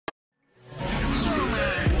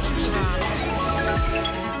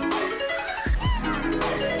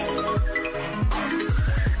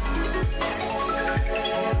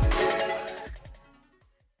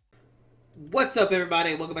What's up,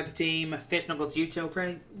 everybody? Welcome back to Team Fish Knuckles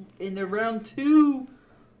YouTube. In the round 2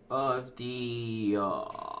 of the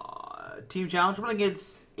team challenge, we're going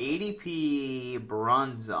against ADP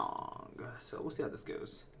Bronzong. So we'll see how this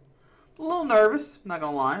goes. A little nervous, not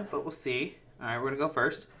gonna lie, but we'll see. All right, we're gonna go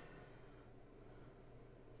first.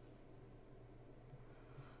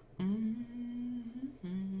 We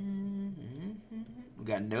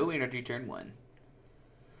got no energy turn 1.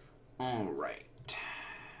 All right.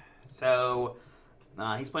 So,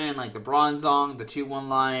 he's playing like the Bronzong, the 2-1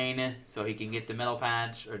 line, so he can get the metal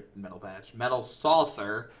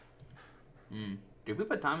saucer. Did we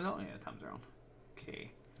put time zone? Yeah, time zone.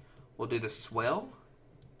 Okay. We'll do the swell.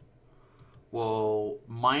 We'll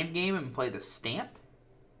mind game and play the stamp.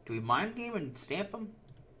 Do we mind game and stamp him?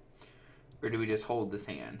 Or do we just hold this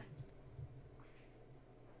hand?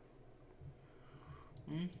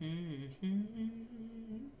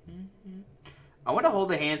 I want to hold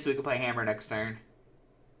the hand so we can play hammer next turn.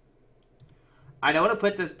 I don't want to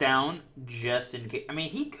put this down just in case. I mean,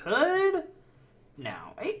 he could. No,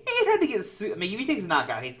 he had to get. I mean, if he takes a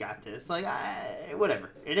knockout, he's got this. Like, whatever.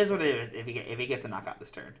 It is what it is. If he gets a knockout this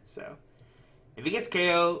turn, so if he gets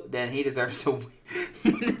KO, then he deserves to.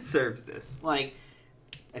 He deserves this. Like,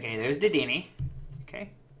 okay, there's Dedini. Okay,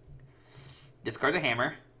 discard the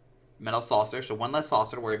hammer, metal saucer. So one less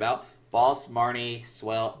saucer to worry about. Boss, Marnie,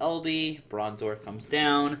 Swell, LD, Bronzor comes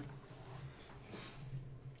down.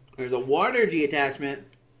 There's a water energy attachment.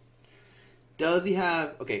 Does he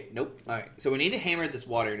have... Okay, nope. Alright, so we need to hammer this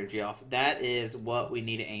water energy off. That is what we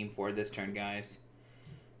need to aim for this turn, guys.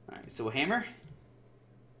 Alright, so we'll hammer.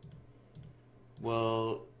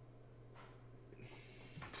 We'll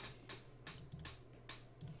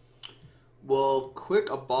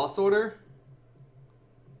quick a boss order.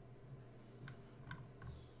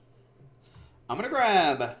 I'm going to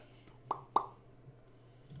grab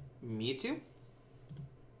Mewtwo,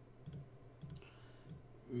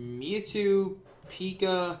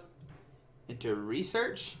 Pika into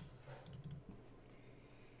research,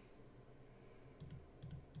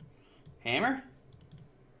 hammer,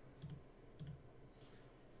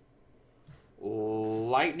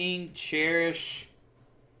 lightning, cherish,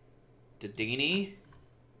 Dedini,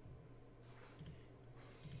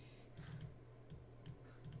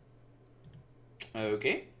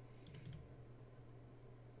 okay.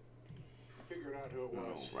 I figured out who it was.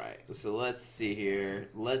 All right. So let's see here.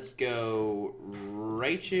 Let's go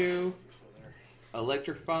Raichu,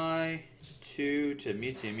 Electrify, 2 to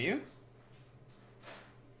Mewtwo.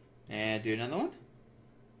 And do another one.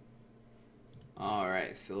 All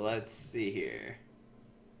right. So let's see here.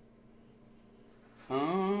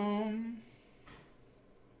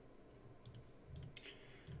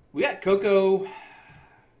 We got Coco.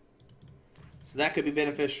 So that could be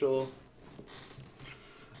beneficial.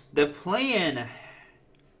 The plan...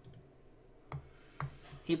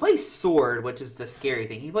 He plays Sword, which is the scary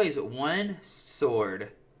thing. He plays 1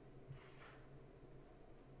 Sword.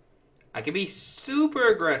 I can be super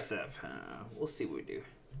aggressive. We'll see what we do.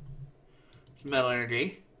 Metal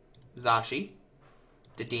Energy. Zashi.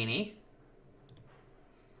 Dedini.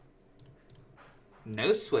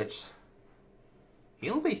 No switch. He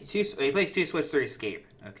only plays 2... He plays 2 switch, 3 escape.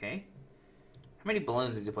 Okay. How many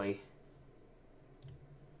balloons does he play?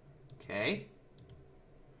 Okay.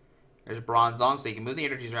 There's Bronzong, so you can move the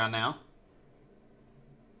energies around now.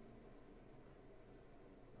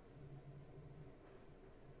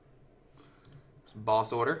 Some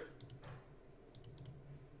boss order.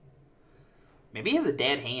 Maybe he has a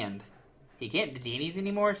dead hand. He can't Dedinis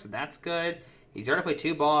anymore, so that's good. He's already played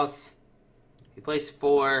 2 boss. He plays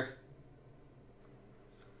 4.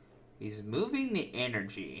 He's moving the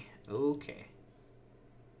energy. Okay.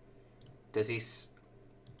 Does he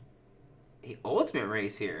ultimate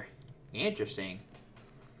race here? Interesting.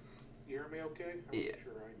 You hear me okay? Yeah.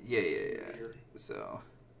 Sure Yeah. So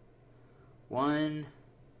 1,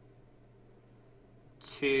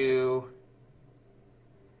 2,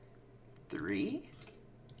 3.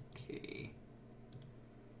 Okay.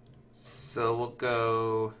 So we'll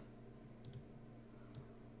go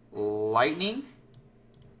lightning.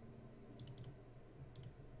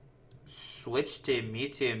 Switch to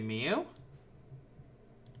Mewtwo.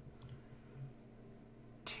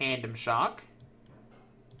 Tandem Shock.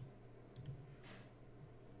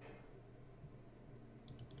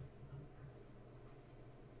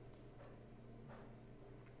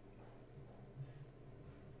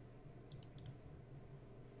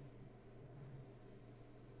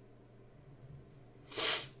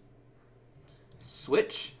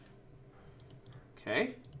 Switch.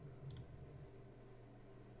 Okay.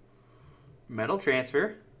 Metal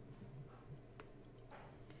Transfer.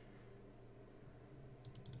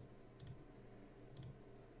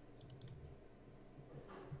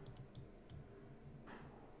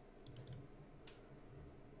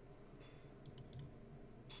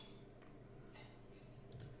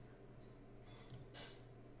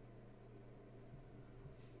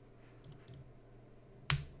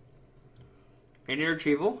 Any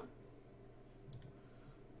retrieval.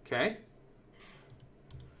 Okay.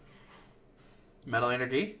 Metal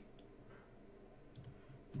Energy.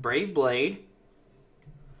 Brave Blade.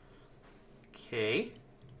 Okay.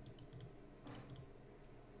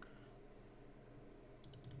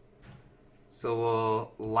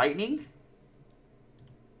 So Lightning.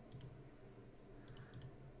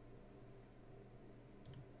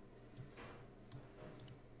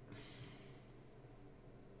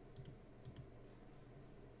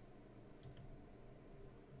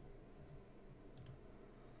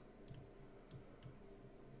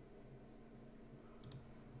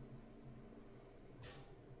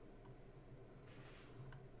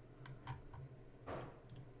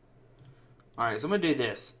 Alright, so I'm going to do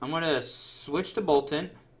this. I'm going to switch to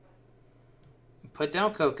Bolton. Put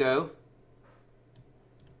down Coco.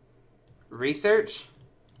 Research.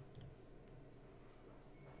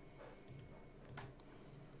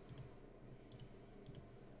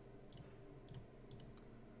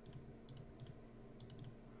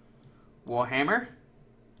 Warhammer.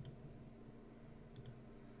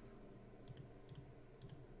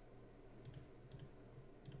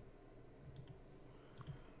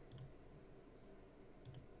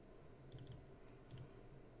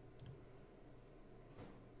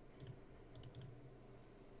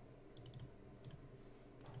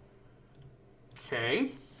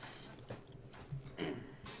 Okay.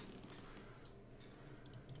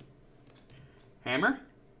 Hammer.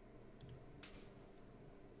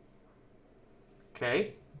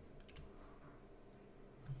 Okay.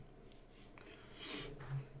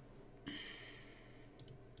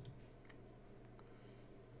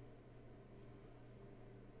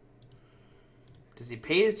 Does he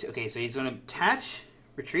pay it? Okay, so he's going to attach,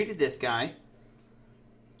 retreated this guy.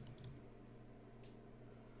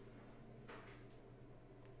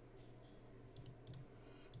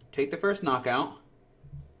 Take the first knockout.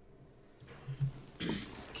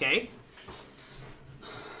 Okay.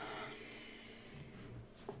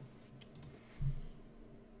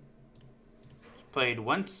 Played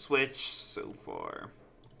one switch so far.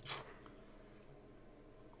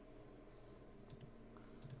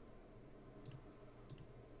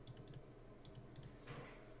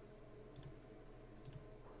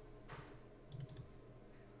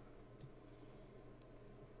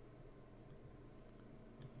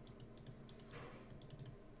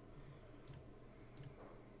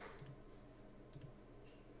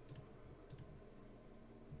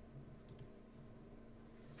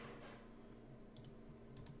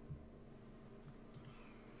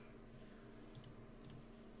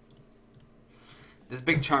 This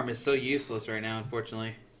big charm is so useless right now,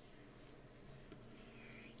 unfortunately.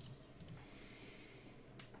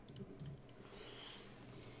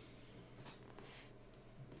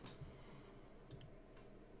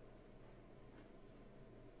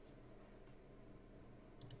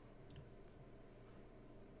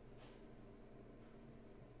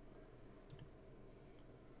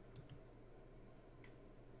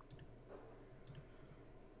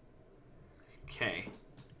 Okay.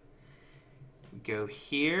 Go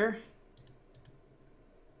here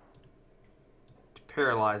to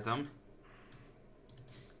paralyze them.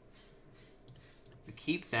 We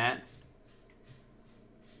keep that.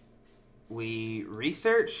 We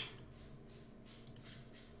research.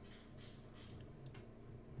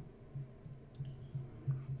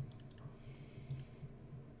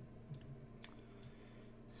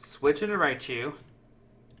 Switch into Raichu.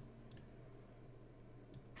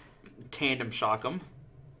 Tandem shock them.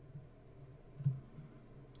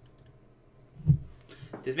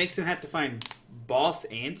 This makes him have to find boss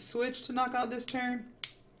and switch to knock out this turn.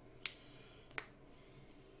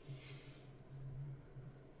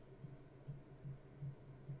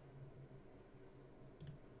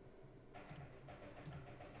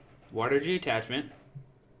 Water G attachment.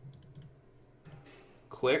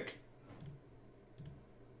 Quick.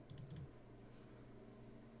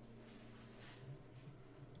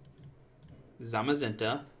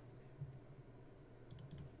 Zamazenta.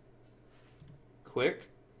 Quick.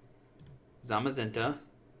 Zamazenta.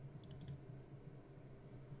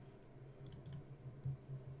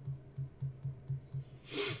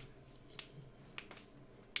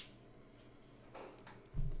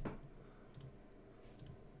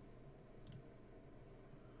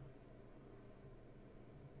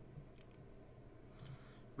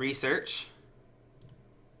 Research.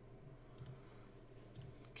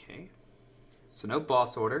 Okay. So no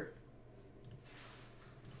boss order.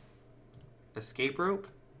 Escape rope.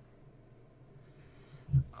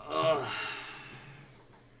 Ugh.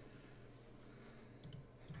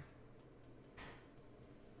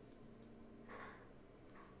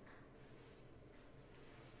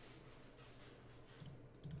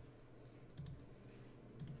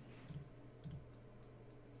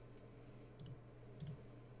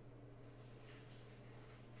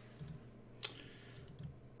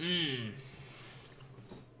 Mmm.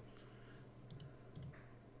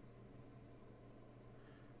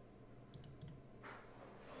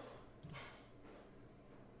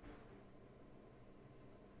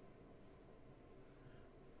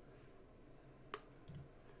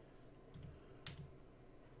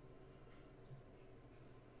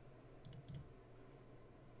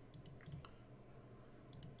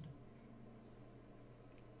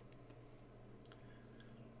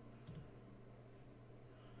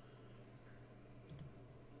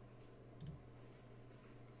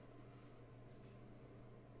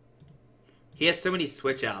 He has so many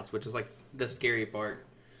switch outs, which is like the scary part.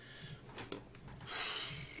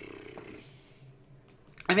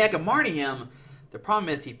 I mean, I can Marty him. The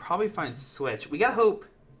problem is he probably finds switch. We gotta hope.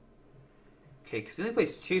 Okay, because he only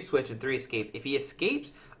plays 2 switch and 3 escape. If he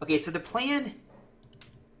escapes... Okay, so the plan...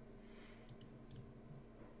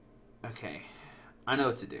 Okay. I know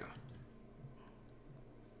what to do.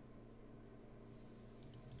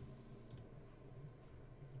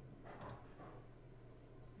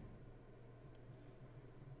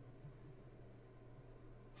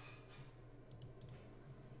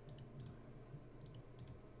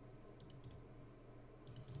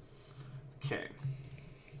 Okay.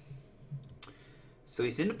 So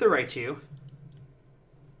he's in up the Raichu.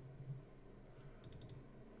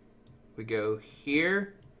 We go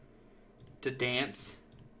here to dance.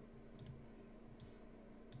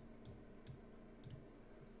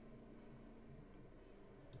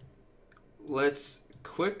 Let's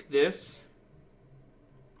quick this.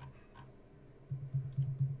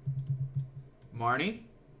 Marnie.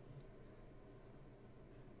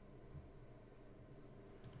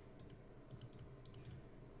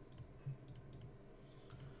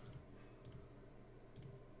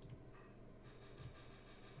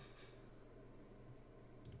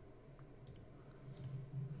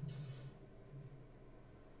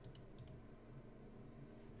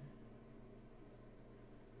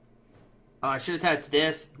 Oh, I should attach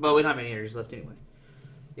this, but we don't have any energies left anyway.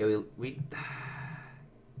 Yeah,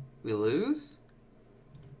 we lose?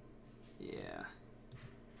 Yeah.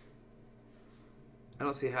 I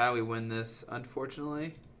don't see how we win this,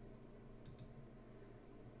 unfortunately.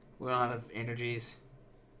 We don't have enough energies.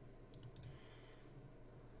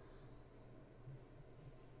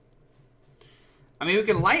 I mean, we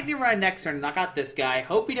can Lightning Rod next turn, knock out this guy.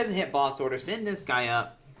 Hope he doesn't hit boss order. Send this guy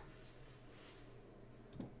up.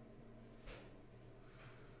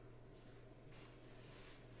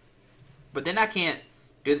 But then I can't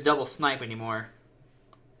do the double snipe anymore.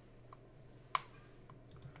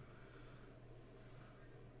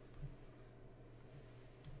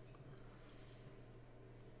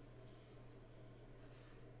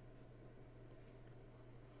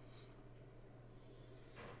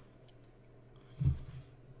 How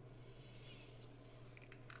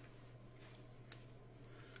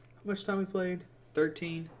much time we played?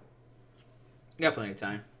 13? We got plenty of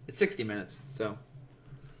time. It's 60 minutes, so...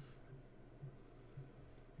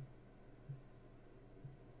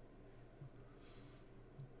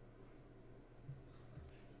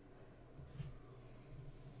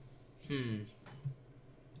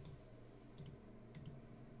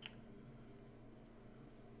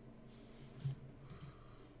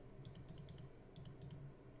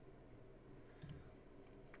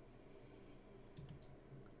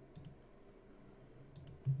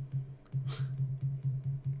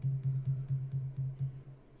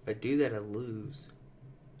 If I do that, I lose.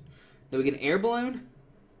 Now we get an air balloon.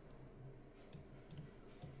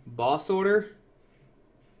 Boss order.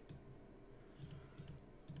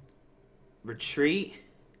 Retreat.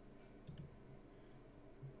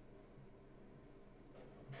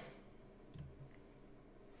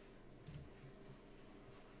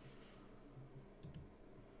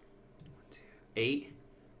 Eight.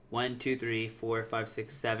 1, 2, 3, 4, 5,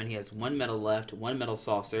 6, 7. He has 1 metal left, 1 metal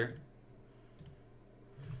saucer.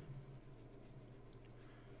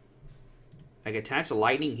 I can attach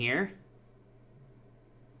lightning here.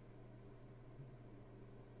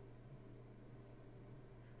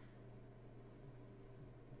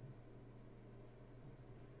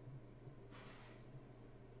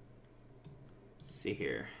 Let's see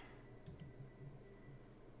here.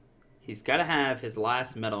 He's got to have his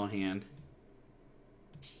last metal in hand.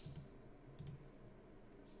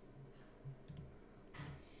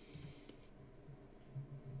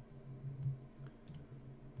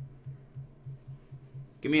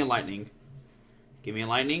 Give me a lightning. Give me a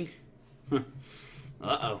lightning.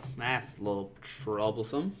 Uh-oh. That's a little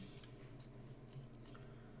troublesome.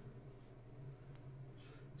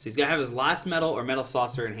 So he's got to have his last metal or metal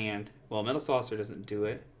saucer in hand. Well, metal saucer doesn't do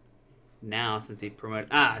it. Now, since he promoted...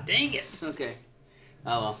 Ah, dang it! Okay.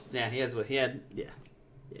 Oh well, yeah, he has what he had. Yeah,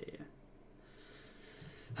 yeah.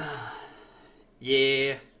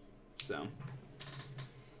 Yeah. So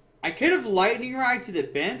I could have lightning rod to the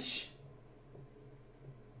bench.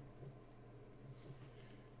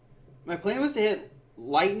 My plan was to hit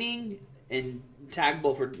lightning and tag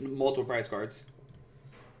bolt for multiple prize cards.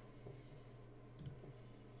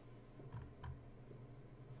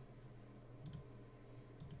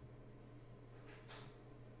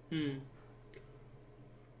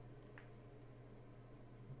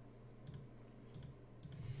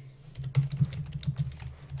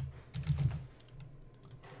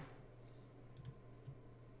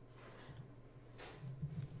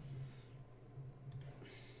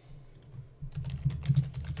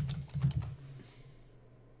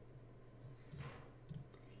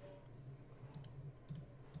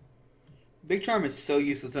 Big Charm is so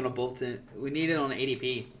useless on a Bolton. We need it on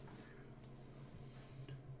ADP.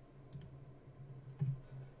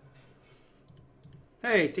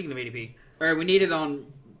 Hey, speaking of ADP. Or we need it on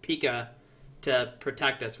Pika to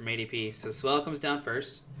protect us from ADP. So Swell comes down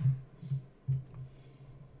first.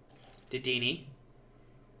 Dedini.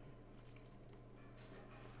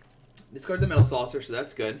 Discard the Metal Saucer, so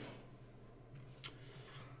that's good.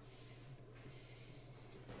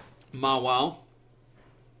 Mawile.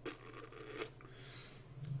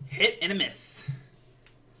 Hit and a miss.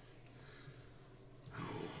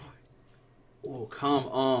 Oh, come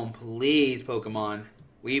on, please, Pokemon.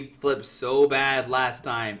 We flipped so bad last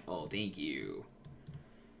time. Oh, thank you.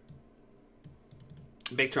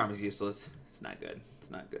 Big Charm is useless. It's not good.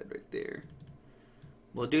 It's not good right there.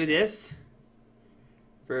 We'll do this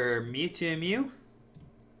for Mewtwo and Mew.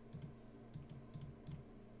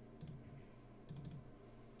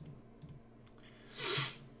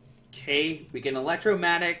 Okay, we can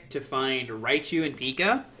Electromagnetic to find Raichu and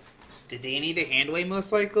Pika. Dedenne the Handway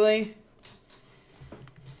most likely.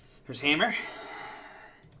 There's Hammer.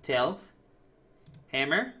 Tails.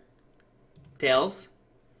 Hammer. Tails.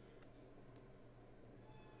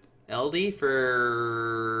 LD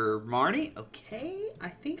for Marnie. Okay, I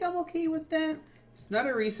think I'm okay with that. It's not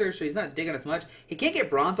a research, so he's not digging as much. He can't get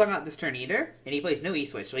Bronzong out this turn either, and he plays no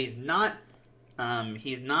E-Switch, so he's not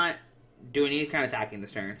doing any kind of attacking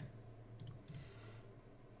this turn.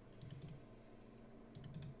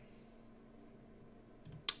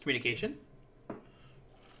 Communication.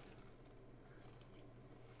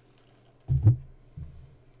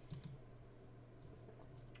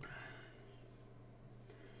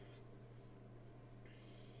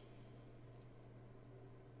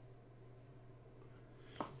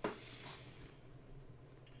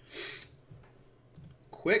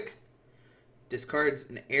 Quick. Discards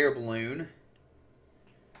an air balloon.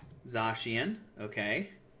 Zacian. Okay.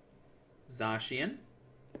 Zacian.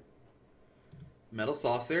 Metal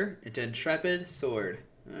Saucer into Intrepid Sword.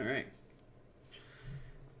 Alright.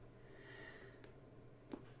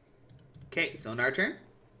 Okay, so on our turn,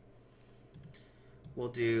 we'll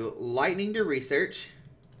do Lightning to Research.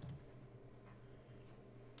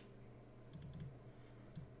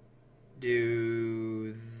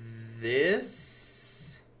 Do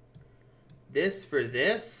this. This for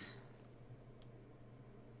this.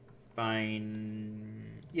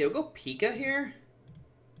 Fine. Yeah, we'll go Pika here.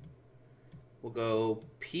 We'll go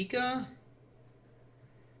Pika.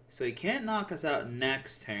 So he can't knock us out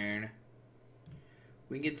next turn.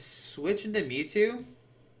 We can switch into Mewtwo.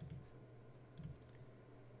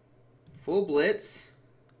 Full Blitz.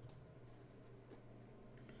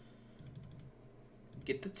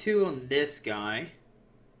 Get the 2 on this guy.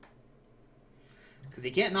 Because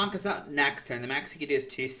he can't knock us out next turn. The max he can do is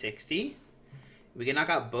 260. We can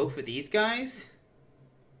knock out both of these guys.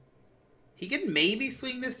 He can maybe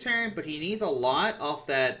swing this turn, but he needs a lot off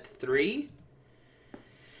that 3.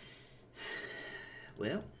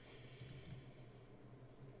 Well.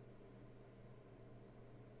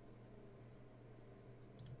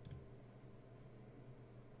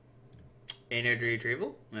 Energy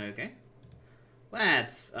Retrieval. Okay. Well,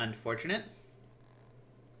 that's unfortunate.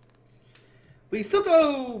 We still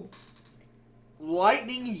go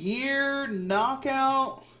Lightning here,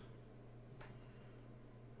 Knockout.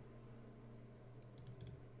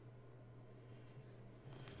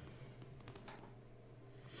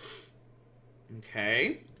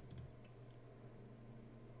 Okay.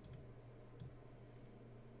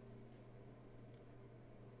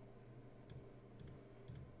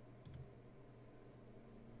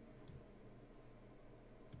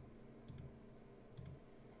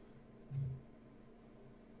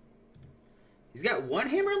 He's got 1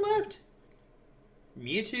 hammer left.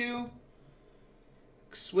 Mewtwo.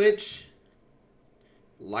 Switch.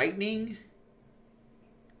 Lightning.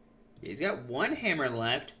 He's got one hammer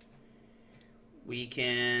left. We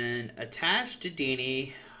can attach to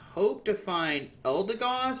Dini, hope to find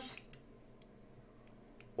Eldegoss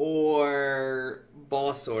or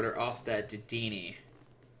Boss Order off that Dedini.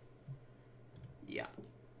 Yeah.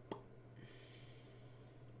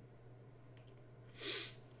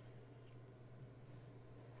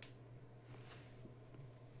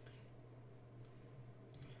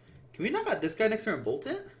 Can we knock out this guy next turn and bolt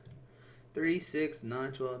it? 3, 6,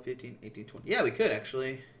 9, 12, 15, 18, 20. Yeah, we could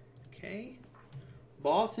actually. Okay.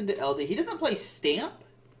 Boss into LD. He doesn't play Stamp.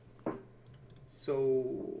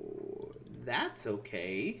 So that's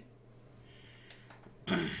okay.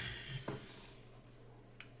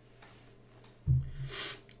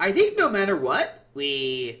 I think no matter what,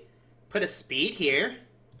 we put a speed here,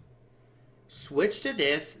 switch to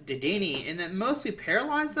this, Dedini, and at most we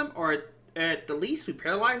paralyze them, or at the least we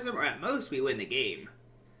paralyze them, or at most we win the game.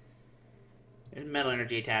 There's Metal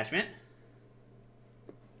Energy Attachment.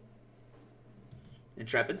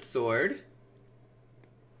 Intrepid Sword.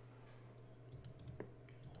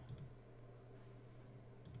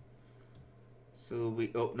 So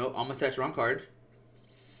we... Oh, no. Almost touched wrong card.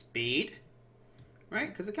 Speed. Right?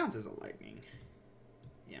 Because it counts as a lightning.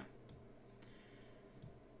 Yeah.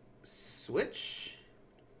 Switch.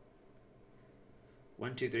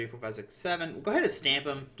 1, 2, 3, 4, 5, 6, 7. We'll go ahead and stamp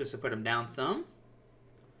him just to put him down some.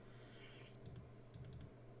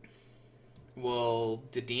 Well,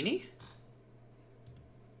 Dedini.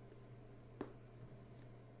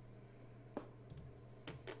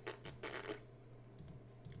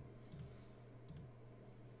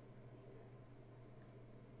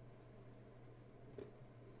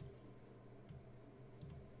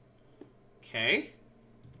 Okay.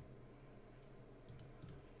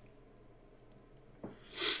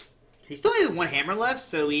 He still has one hammer left,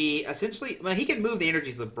 so he essentially... Well, he can move the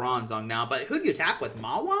energies with Bronzong now, but who do you attack with?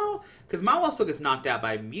 Mawile? Because Mawile still gets knocked out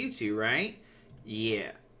by Mewtwo, right?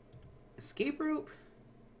 Yeah. Escape Rope?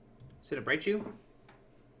 Should it break you?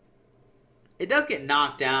 It does get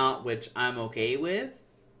knocked out, which I'm okay with.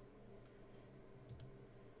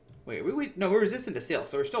 Wait, no, we're resistant to steel,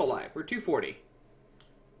 so we're still alive. We're 240.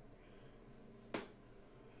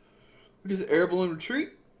 We just Air Balloon Retreat.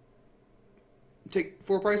 Take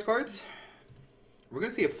 4 price cards. We're going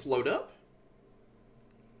to see a float up.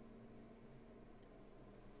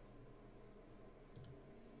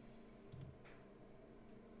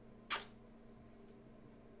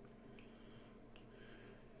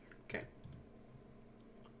 Okay.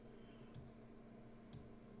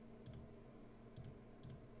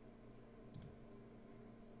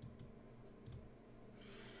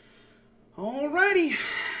 Alrighty.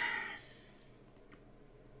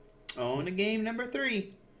 On to game number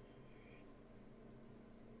 3.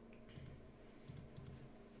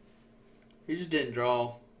 He just didn't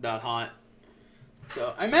draw that hot.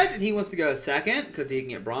 So I imagine he wants to go second because he can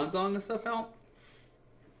get Bronzong and stuff out.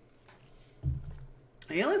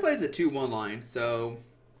 He only plays a 2-1 line, so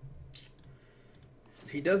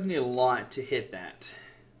he does need a lot to hit that.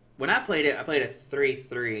 When I played it, I played a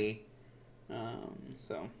 3-3.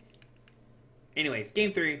 So anyways,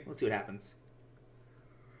 game 3. Let's see what happens.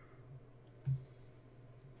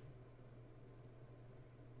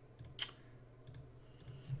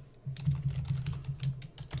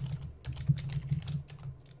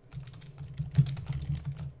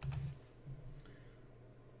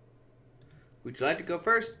 Would you like to go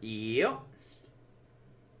first? Yep.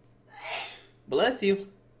 Bless you.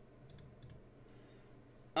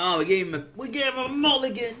 Oh, we gave him a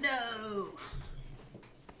mulligan. No.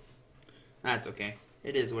 That's okay.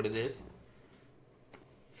 It is what it is.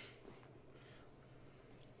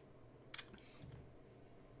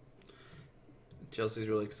 Chelsea's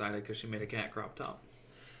really excited because she made a cat crop top.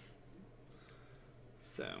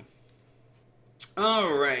 So.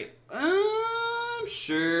 All right. I'm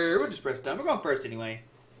sure we'll just press done. We're going first anyway.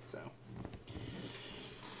 So.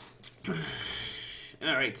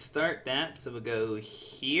 All right, start that. So we'll go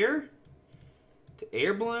here to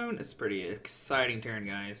Air Balloon. It's a pretty exciting turn,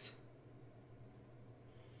 guys.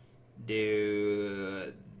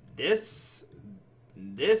 Do this,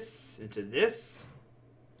 this into this.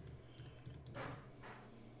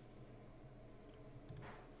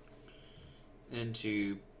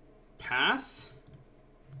 Into pass.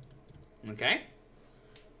 Okay.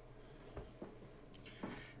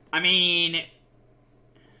 I mean,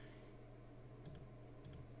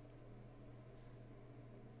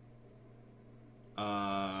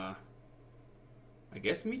 I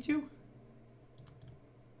guess me too.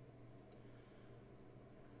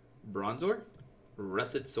 Bronzor,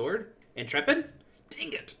 Rusted Sword, Intrepid.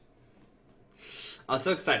 Dang it! I was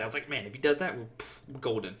so excited. I was like, man, if he does that, we're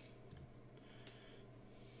golden.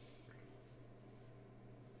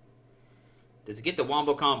 Does he get the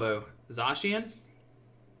Wombo combo? Zacian? Did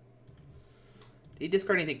he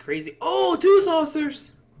discard anything crazy? Oh, 2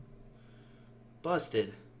 saucers!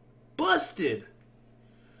 Busted. Busted!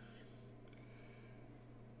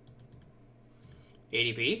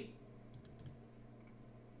 ADP?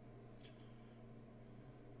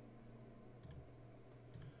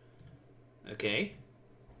 Okay.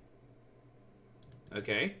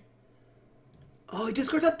 Okay. Oh, he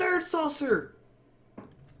discards a 3rd saucer!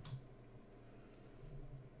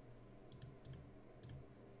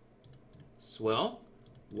 Swell.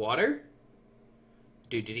 Water.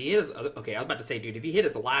 Dude, did he hit his other... Okay, I was about to say, dude, if he hit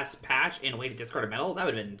his last patch and a way to discard a metal, that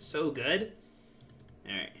would have been so good.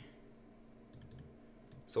 Alright.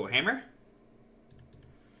 So, a hammer.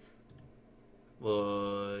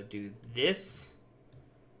 We'll do this.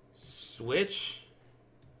 Switch.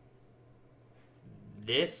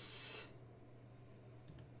 This.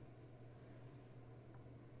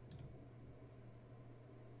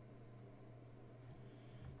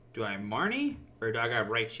 Do I Marnie or do I grab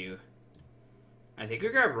Raichu? I think we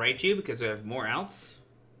grab Raichu because we have more outs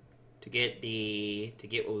to get what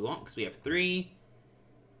we want because we have 3,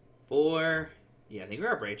 4. Yeah, I think we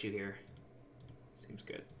grab Raichu here. Seems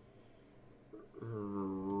good.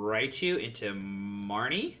 Raichu into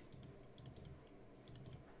Marnie.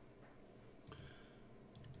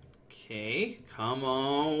 Okay, come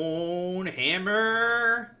on,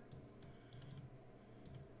 hammer.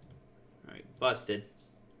 All right, busted.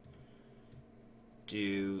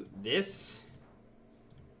 Do this.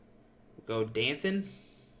 We'll go dancing.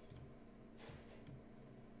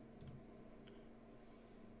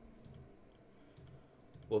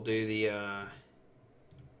 We'll do the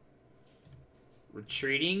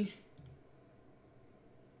retreating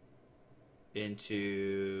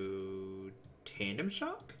into Tandem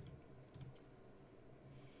Shock.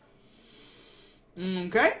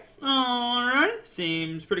 Okay. Alright.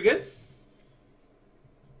 Seems pretty good.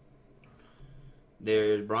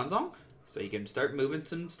 There's Bronzong. So you can start moving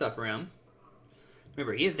some stuff around.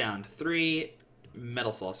 Remember, he is down to 3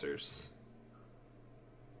 metal saucers.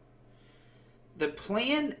 The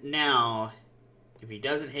plan now, if he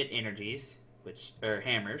doesn't hit energies, or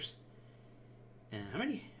hammers. How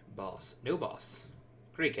many? Boss. No boss.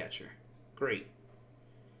 Great catcher. Great.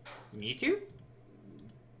 Mewtwo?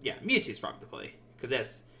 Yeah, Mewtwo's probably the play. Because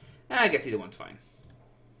that's... I guess either one's fine.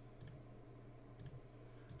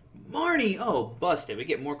 Marnie! Oh, busted. We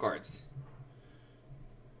get more cards.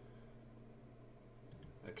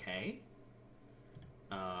 Okay.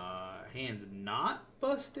 Hand's not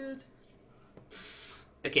busted.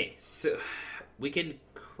 Okay, so... We can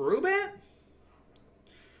Crobat?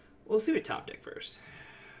 We'll see what top deck first.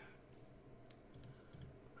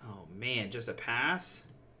 Oh, man. Just a pass?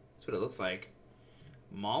 That's what it looks like.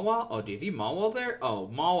 Mawa? Oh, dude, if he Mawa there? Oh,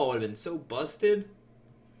 Mawa would have been so busted.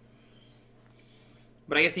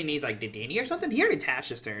 But I guess he needs, like, Dedenne or something? He already attached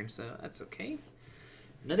his turn, so that's okay.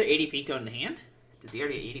 Another ADP going in the hand? Does he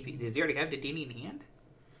already have Dedenne in hand?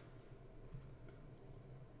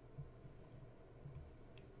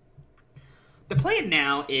 The plan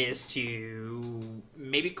now is to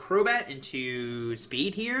maybe Crobat into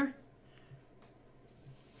speed here.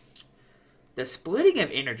 The splitting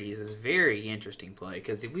of energies is very interesting play,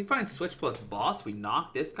 because if we find Switch plus Boss, we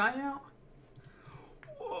knock this guy out.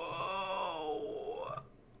 Whoa!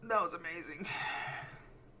 That was amazing.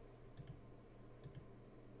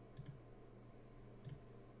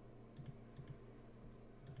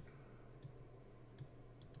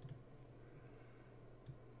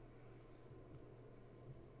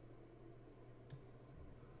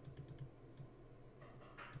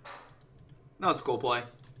 That was a cool play.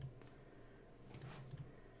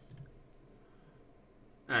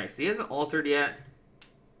 Alright, so he hasn't altered yet.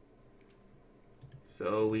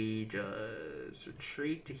 So we just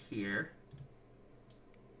retreat to here.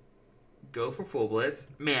 Go for full blitz.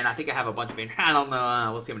 Man, I think I have a bunch of energies. I don't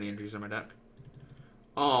know. We'll see how many energies on my deck.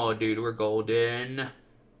 Oh, dude, we're golden.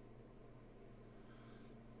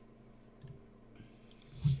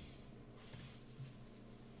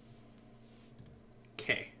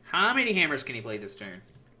 Okay. How many hammers can he play this turn?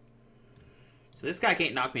 So this guy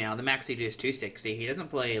can't knock me out. The max he is 260. He doesn't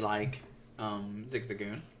play like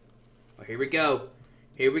Zigzagoon. Oh, here we go.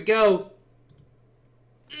 Here we go.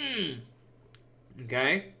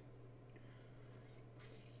 Okay.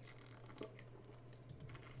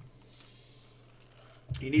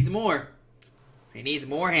 He needs more. He needs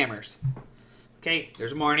more hammers. Okay,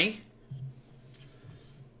 there's Marnie.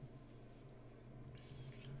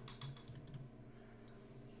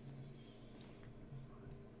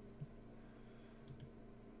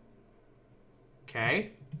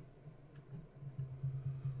 Okay.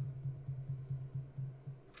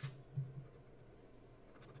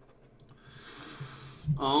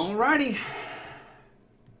 Alrighty.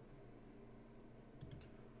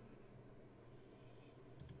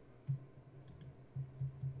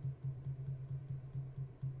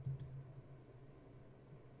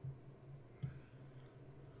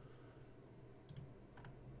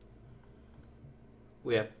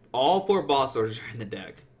 We have all 4 boss orders in the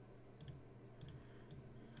deck.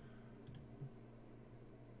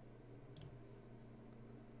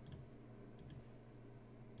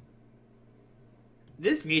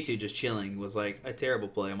 This Mewtwo just chilling was like a terrible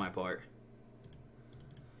play on my part.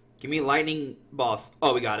 Give me lightning boss.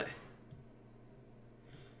 Oh, we got it.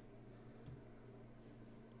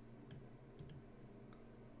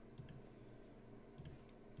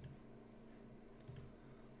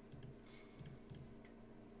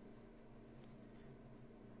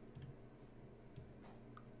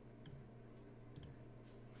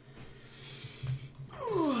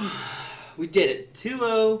 We did it.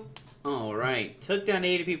 2-0. Alright. Took down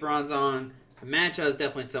ADP Bronzong. A match I was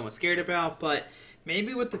definitely somewhat scared about, but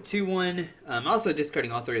maybe with the 2-1. Also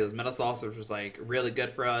discarding all 3 of those Metal Saucers was like really good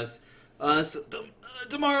for us.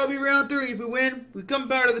 Tomorrow will be round 3. If we win, we come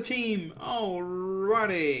back to the team.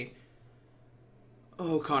 Alrighty.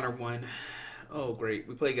 Oh, Connor won. Oh, great.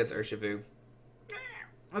 We play against Urshifu.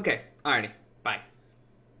 Okay. Alrighty. Bye.